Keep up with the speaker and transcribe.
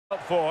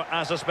For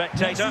as a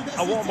spectator,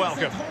 a warm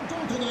welcome.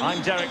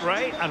 I'm Derek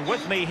Ray, and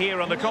with me here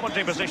on the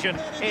commentary position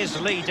is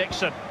Lee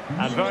Dixon.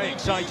 And very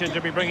excited to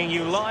be bringing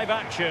you live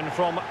action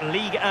from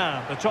Ligue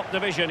 1, the top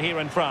division here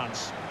in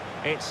France.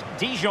 It's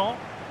Dijon,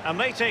 and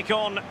they take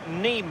on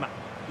Nimes.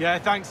 Yeah,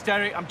 thanks,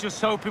 Derek. I'm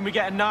just hoping we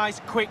get a nice,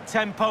 quick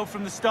tempo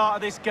from the start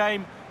of this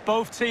game.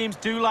 Both teams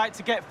do like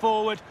to get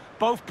forward,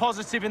 both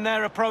positive in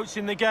their approach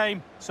in the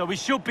game, so we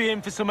should be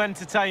in for some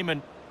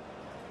entertainment.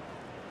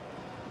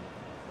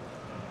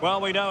 Well,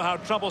 we know how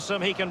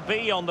troublesome he can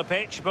be on the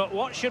pitch, but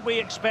what should we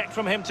expect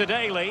from him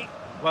today, Lee?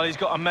 Well, he's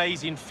got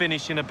amazing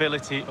finishing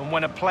ability, and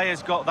when a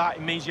player's got that,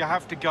 it means you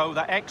have to go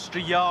that extra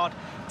yard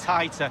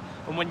tighter.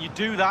 And when you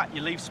do that,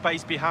 you leave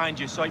space behind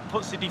you, so it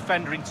puts the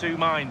defender in two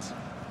minds.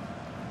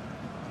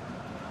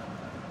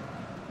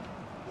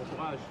 Bon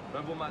courage,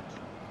 un bon match.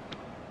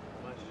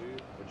 Bon match,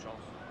 bonne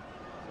chance.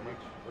 Bon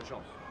match, bonne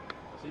chance.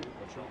 Merci,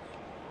 bonne chance.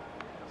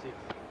 Merci,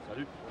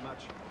 salut, bon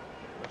match.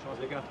 Bonne chance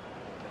les gars.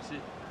 Merci.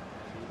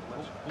 Bon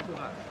courage. Bon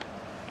courage.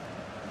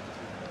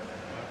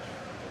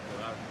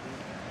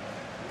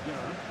 Bien,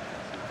 hein?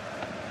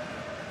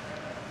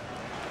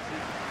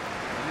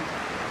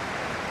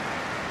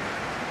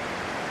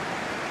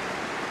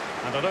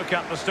 And a look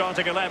at the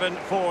starting 11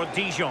 for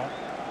Dijon.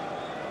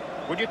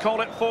 Would you call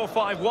it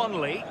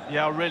 4-5-1, Lee?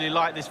 Yeah, I really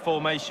like this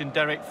formation,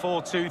 Derek.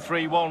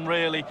 4-2-3-1,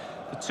 really.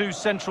 The two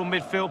central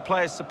midfield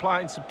players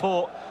supplying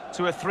support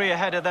to a three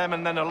ahead of them,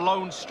 and then a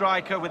lone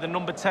striker with a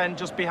number 10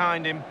 just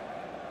behind him.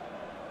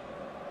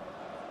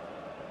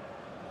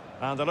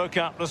 And a look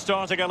at the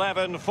starting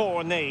 11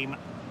 for Nimes.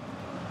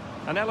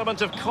 An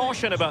element of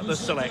caution about this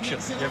selection.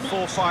 Yeah,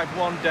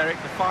 4-5-1, Derek.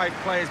 The five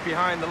players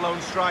behind the lone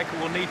striker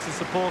will need to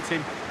support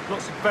him.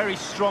 Looks a very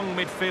strong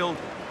midfield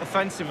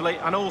offensively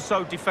and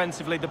also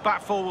defensively. The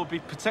back four will be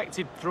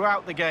protected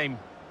throughout the game.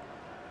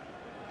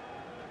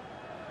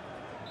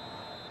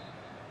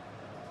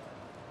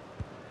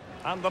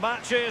 And the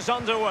match is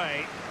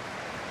underway.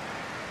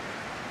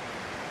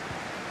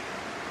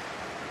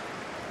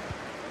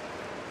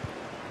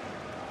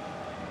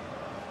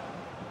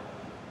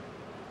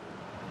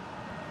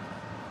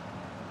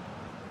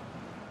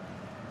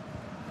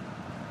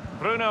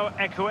 Bruno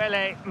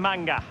Ekuele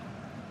Manga.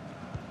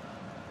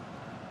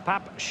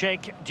 Pape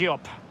Cheikh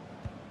Diop.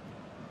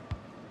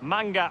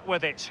 Manga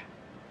with it.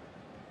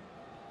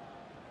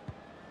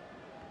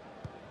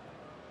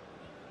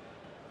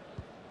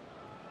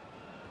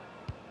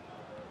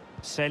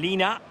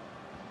 Selina.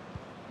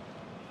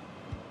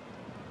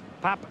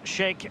 Pape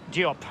Cheikh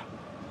Diop.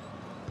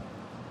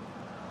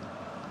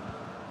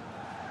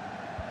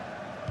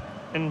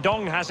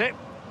 Ndong has it.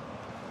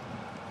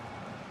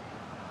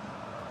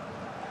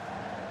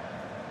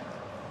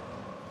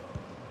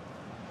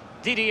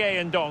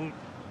 Didier Ndong.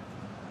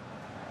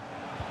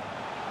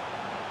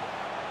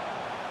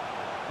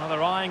 Well,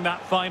 they're eyeing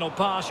that final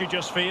pass, you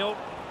just feel.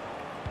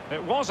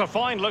 It was a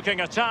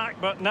fine-looking attack,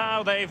 but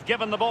now they've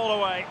given the ball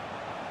away.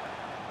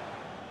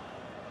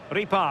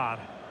 Ripard.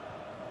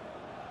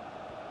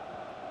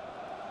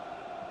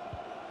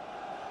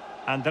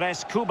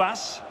 Andres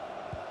Cubas.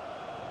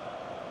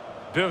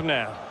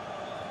 Burner.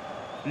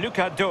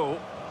 Lucado.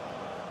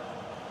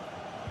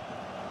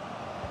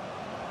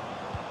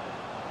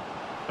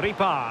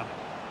 Ripard.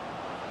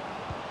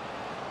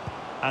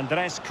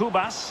 Andres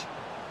Cubas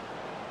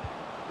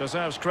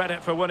deserves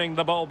credit for winning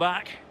the ball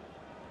back.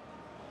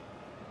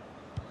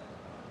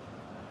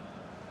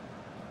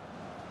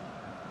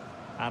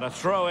 And a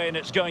throw-in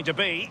it's going to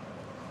be.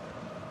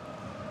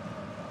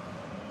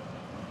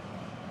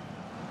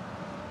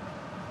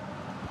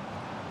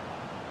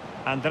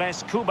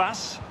 Andres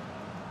Cubas.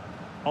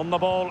 On the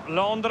ball,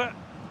 Londres.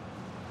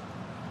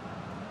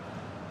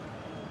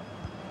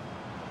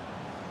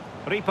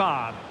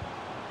 Ripard.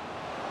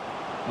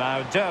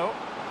 Now Doe.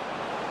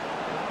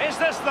 Is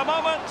this the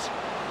moment?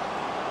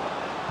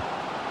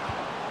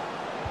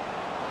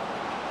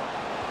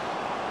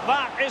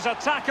 That is a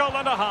tackle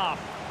and a half.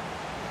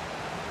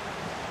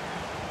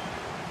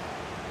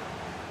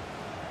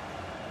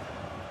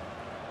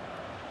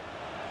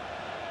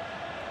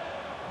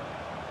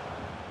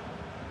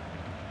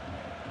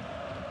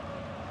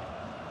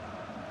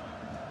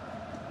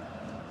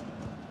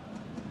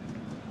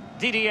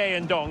 Didier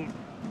Ndong.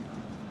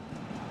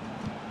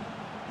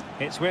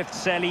 It's with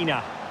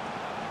Selina.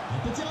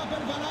 Petit rappel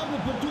valable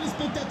pour tous les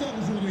spectateurs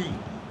aujourd'hui.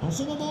 En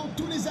ce moment,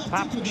 tous les articles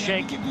de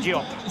la boutique du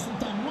stade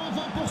sont à moins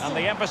 20%. And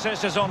the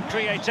emphasis is on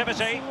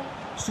creativity.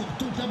 Sur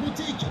toute la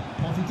boutique.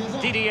 Profitez-en.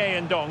 Didier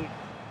Ndong.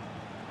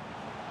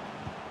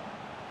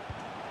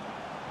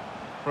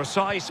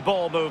 Precise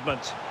ball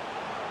movement.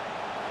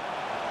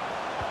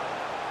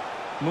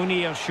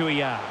 Mounir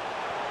Chouillard.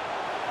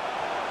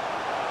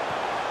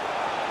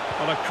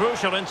 Well, a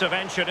crucial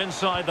intervention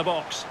inside the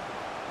box.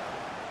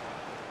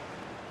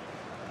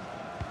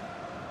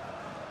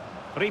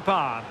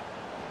 Ripard.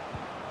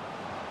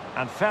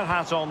 And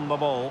Ferhat on the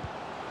ball.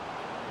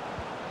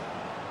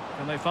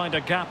 Can they find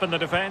a gap in the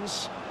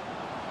defence?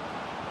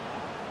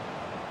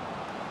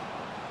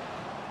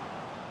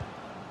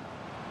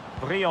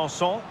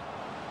 Briançon.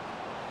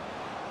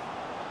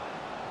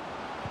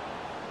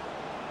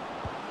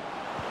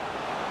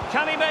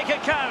 Can he make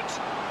it count?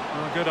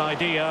 Well, good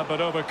idea, but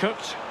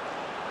overcooked.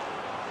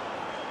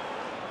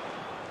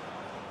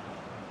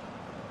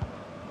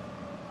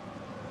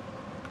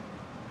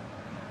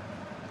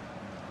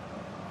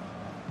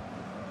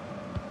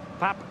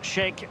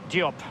 Sheikh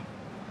Diop.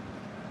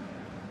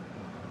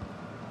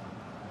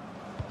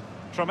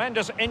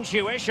 Tremendous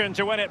intuition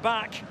to win it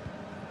back.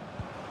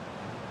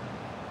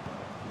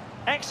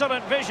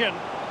 Excellent vision.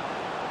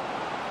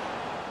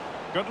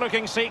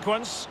 Good-looking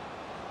sequence.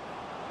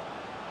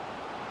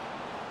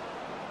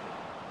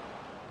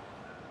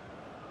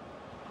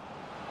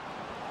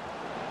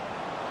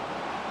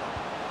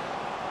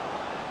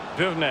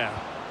 Duvner.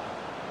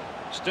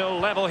 Still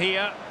level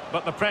here,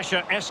 but the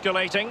pressure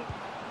escalating.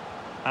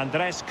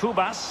 Andres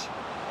Cubas.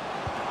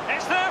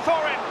 It's there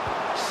for him.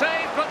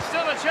 Save, but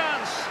still a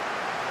chance.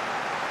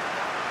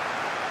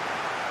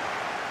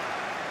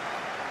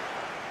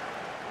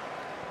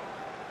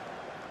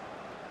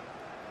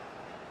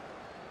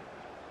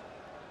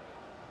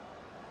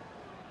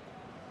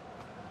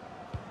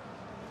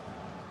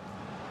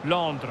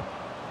 Londres.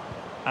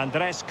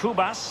 Andres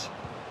Cubas.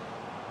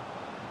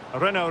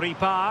 Renaud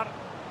Ripard.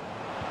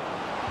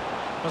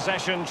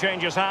 Possession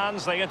changes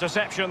hands, the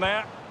interception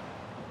there.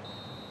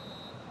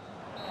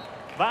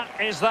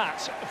 That is that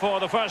for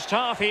the first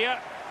half here.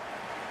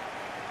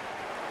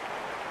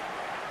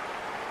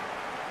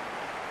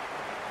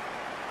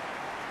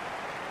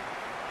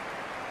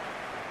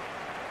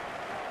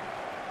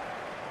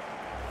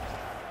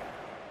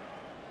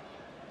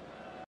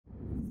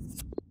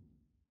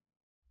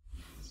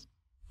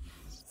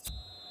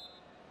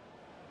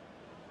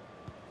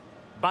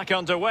 Back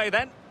underway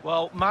then.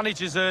 Well,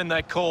 managers earn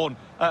their corn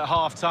at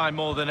half-time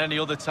more than any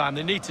other time.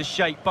 They need to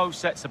shake both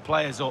sets of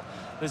players up.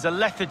 There's a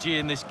lethargy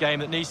in this game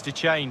that needs to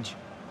change.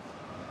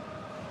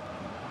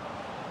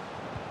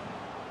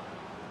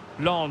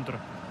 Londres.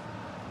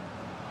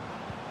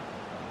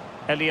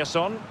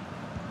 Eliasson.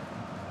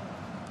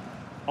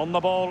 On the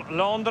ball,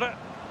 Londres.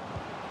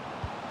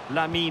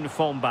 Lamine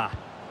Fomba.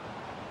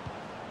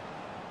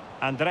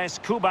 Andres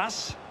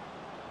Cubas.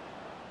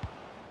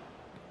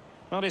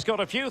 Well, he's got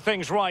a few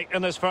things right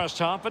in this first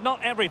half, but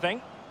not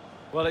everything.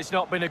 Well, it's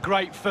not been a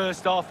great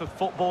first half of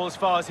football as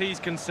far as he's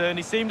concerned.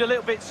 He seemed a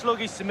little bit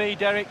sluggish to me,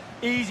 Derek.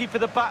 Easy for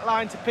the back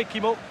line to pick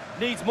him up.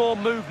 Needs more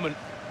movement.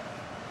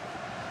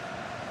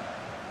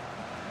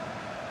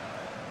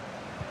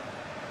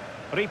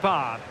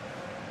 Ripard.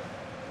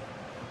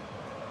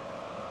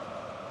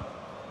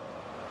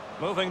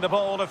 Moving the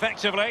ball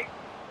effectively.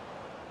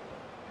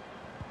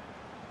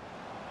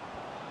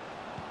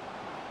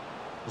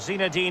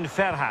 Zinedine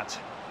Ferhat.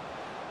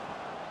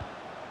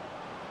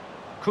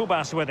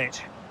 Cubas with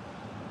it.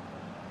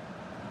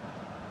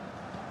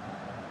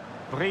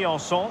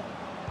 Briançon.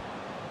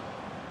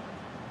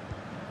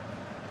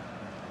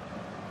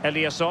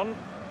 Eliasson.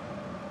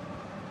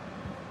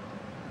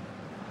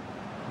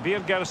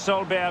 Birger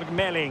Solberg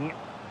Melling.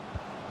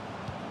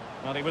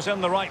 Well, he was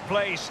in the right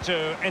place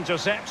to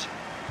intercept.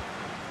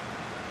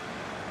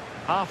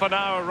 Half an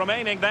hour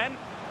remaining then.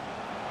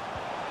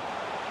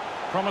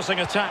 Promising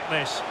attack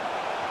this.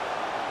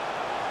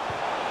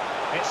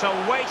 It's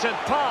a weighted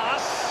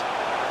pass.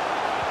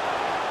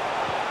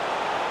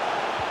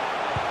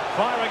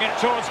 Firing it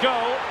towards goal.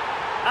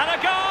 And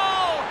a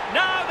goal!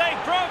 Now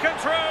they've broken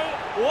through.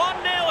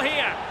 1-0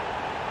 here.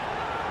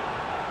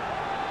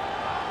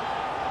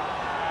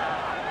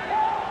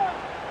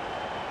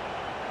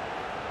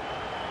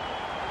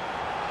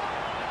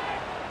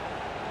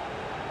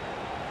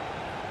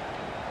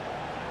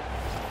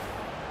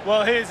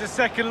 Well, here's a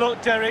second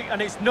look, Derek,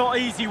 and it's not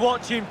easy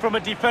watching from a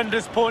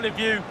defender's point of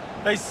view.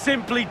 They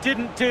simply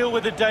didn't deal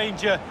with the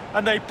danger,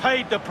 and they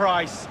paid the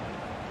price.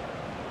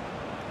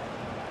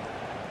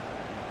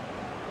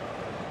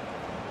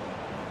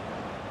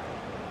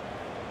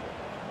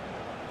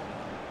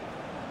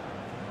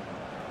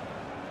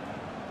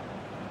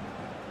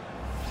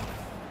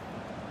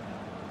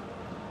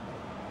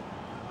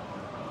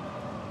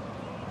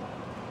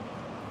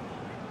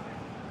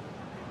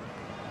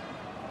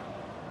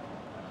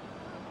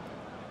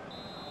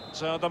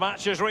 So the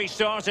match has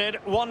restarted.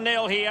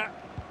 1-0 here.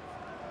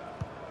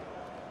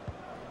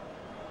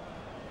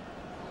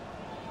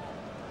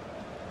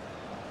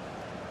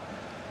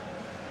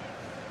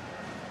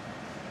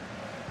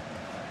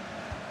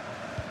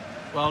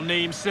 Well,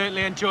 Nimes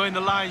certainly enjoying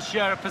the lion's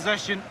share of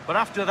possession, but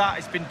after that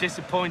it's been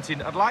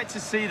disappointing. I'd like to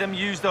see them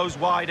use those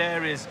wide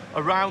areas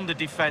around the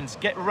defence,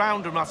 get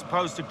around them as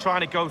opposed to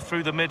trying to go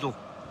through the middle.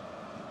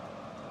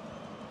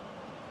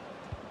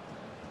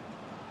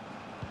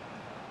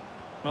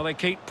 Well, they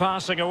keep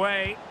passing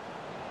away.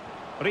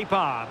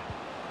 Ripard.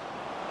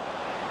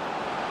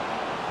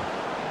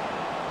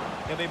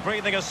 He'll be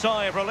breathing a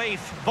sigh of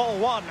relief. Ball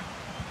one.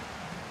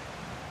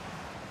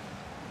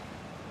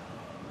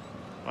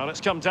 Well, it's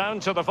come down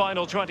to the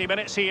final 20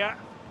 minutes here.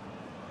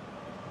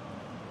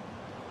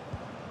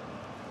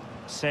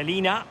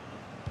 Selina.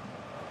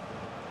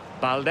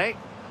 Balde.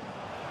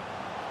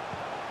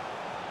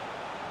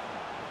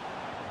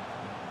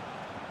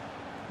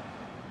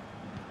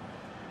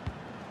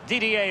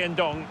 Didier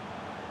Ndong.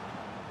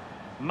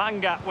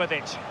 Manga with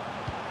it.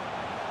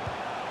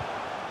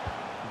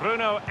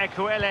 Bruno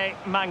Ekuele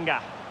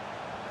Manga.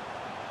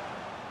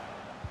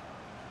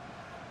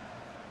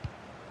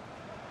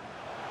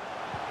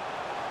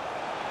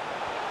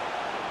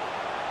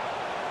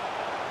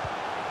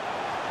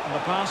 And the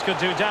pass could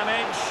do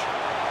damage.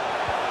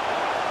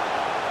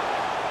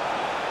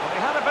 Well, he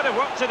had a bit of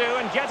work to do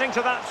in getting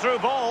to that through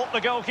ball,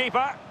 the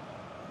goalkeeper.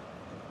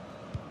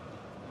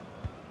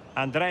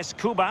 Andres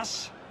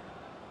Cubas.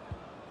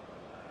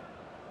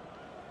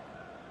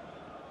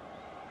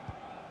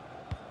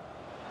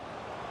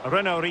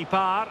 Renaud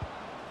Ripard.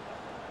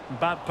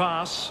 Bad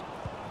pass.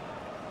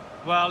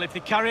 Well, if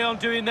they carry on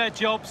doing their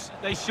jobs,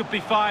 they should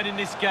be fine in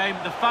this game.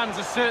 The fans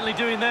are certainly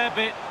doing their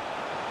bit.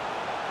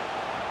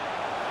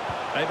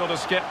 Able to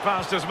skip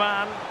past his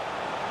man.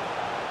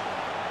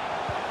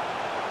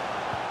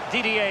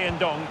 Didier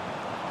Ndong.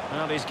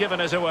 Well, he's given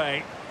us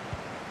away.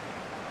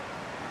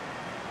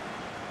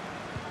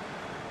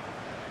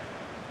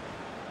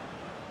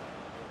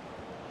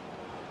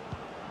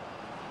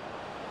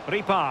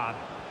 Ripard.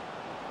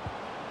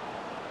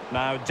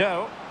 Now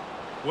Doe.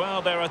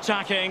 Well, they're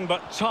attacking,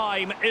 but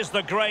time is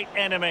the great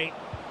enemy.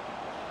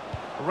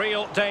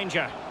 Real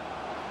danger.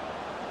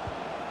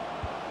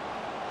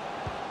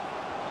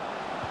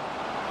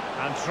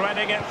 And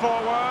threading it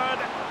forward.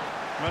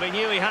 But he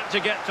knew he had to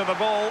get to the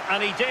ball,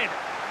 and he did.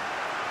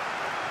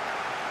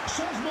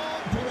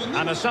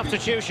 And a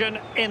substitution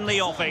in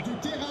the offing.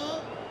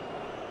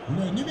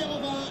 Le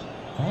numéro 20,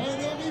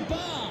 Renaud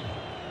Ripard.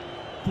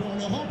 Pour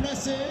le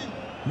remplacer,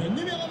 le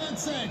numéro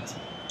 27,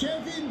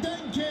 Kevin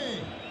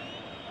Denke.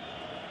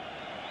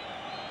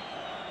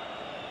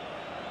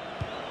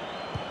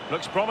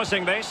 Looks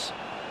promising, this.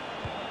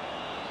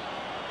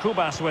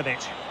 Cubas with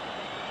it.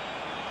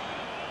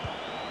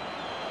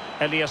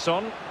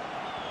 Eliasson.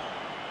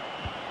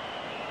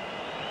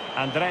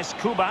 Andres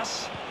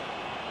Cubas.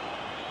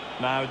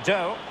 Now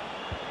Doe.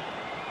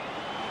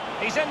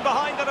 He's in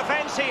behind the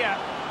defence here.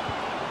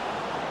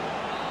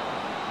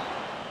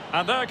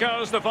 And there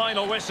goes the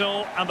final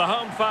whistle, and the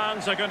home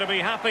fans are going to be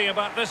happy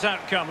about this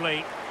outcome,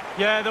 Lee.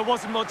 Yeah, there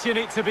wasn't much in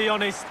it, to be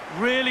honest.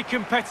 Really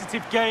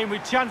competitive game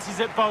with chances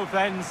at both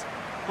ends.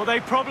 But they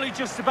probably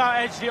just about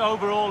edged it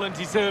overall and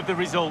deserved the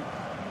result.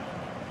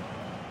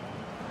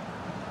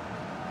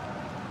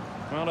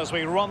 Well, as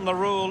we run the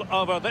rule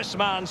over this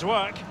man's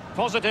work,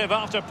 positive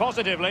after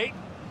positively.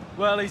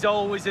 Well, he's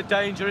always a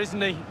danger,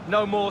 isn't he?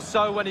 No more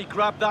so when he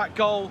grabbed that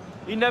goal.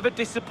 He never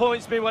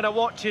disappoints me when I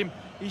watch him.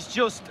 He's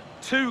just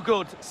too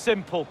good,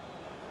 simple.